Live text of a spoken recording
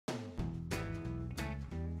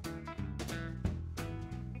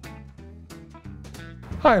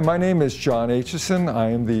Hi, my name is John Aitchison.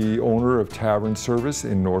 I am the owner of Tavern Service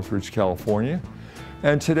in Northridge, California.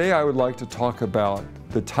 And today I would like to talk about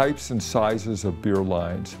the types and sizes of beer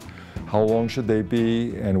lines. How long should they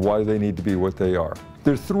be and why do they need to be what they are?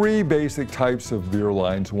 There are three basic types of beer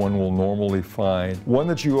lines one will normally find. One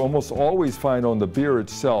that you almost always find on the beer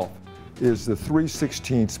itself is the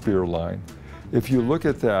 3/16 beer line. If you look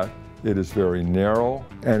at that, it is very narrow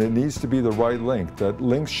and it needs to be the right length. That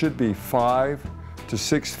length should be 5 to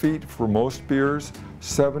 6 feet for most beers,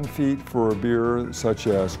 7 feet for a beer such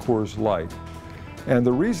as Coors Light. And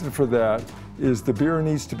the reason for that is the beer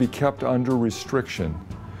needs to be kept under restriction.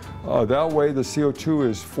 That way the CO2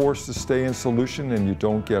 is forced to stay in solution and you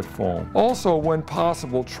don't get foam. Also, when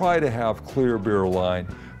possible, try to have clear beer line.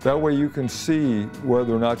 That way you can see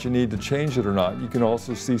whether or not you need to change it or not. You can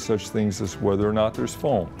also see such things as whether or not there's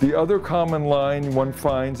foam. The other common line one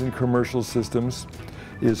finds in commercial systems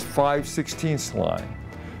is 5/16 line.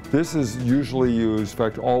 This is usually used, in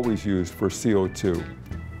fact always used, for CO2.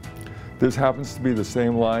 This happens to be the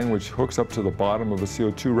same line which hooks up to the bottom of a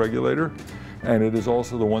CO2 regulator, and it is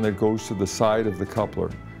also the one that goes to the side of the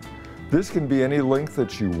coupler. This can be any length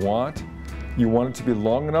that you want. You want it to be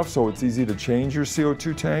long enough so it's easy to change your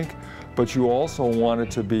CO2 tank, but you also want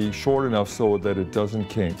it to be short enough so that it doesn't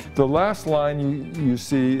kink. The last line you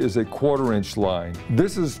see is a 1/4-inch line.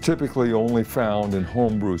 This is typically only found in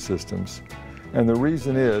homebrew systems. And the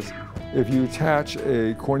reason is, if you attach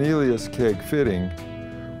a Cornelius keg fitting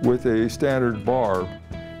with a standard bar,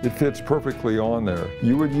 it fits perfectly on there.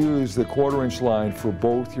 You would use the 1/4-inch line for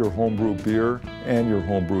both your homebrew beer and your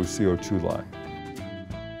homebrew CO2 line.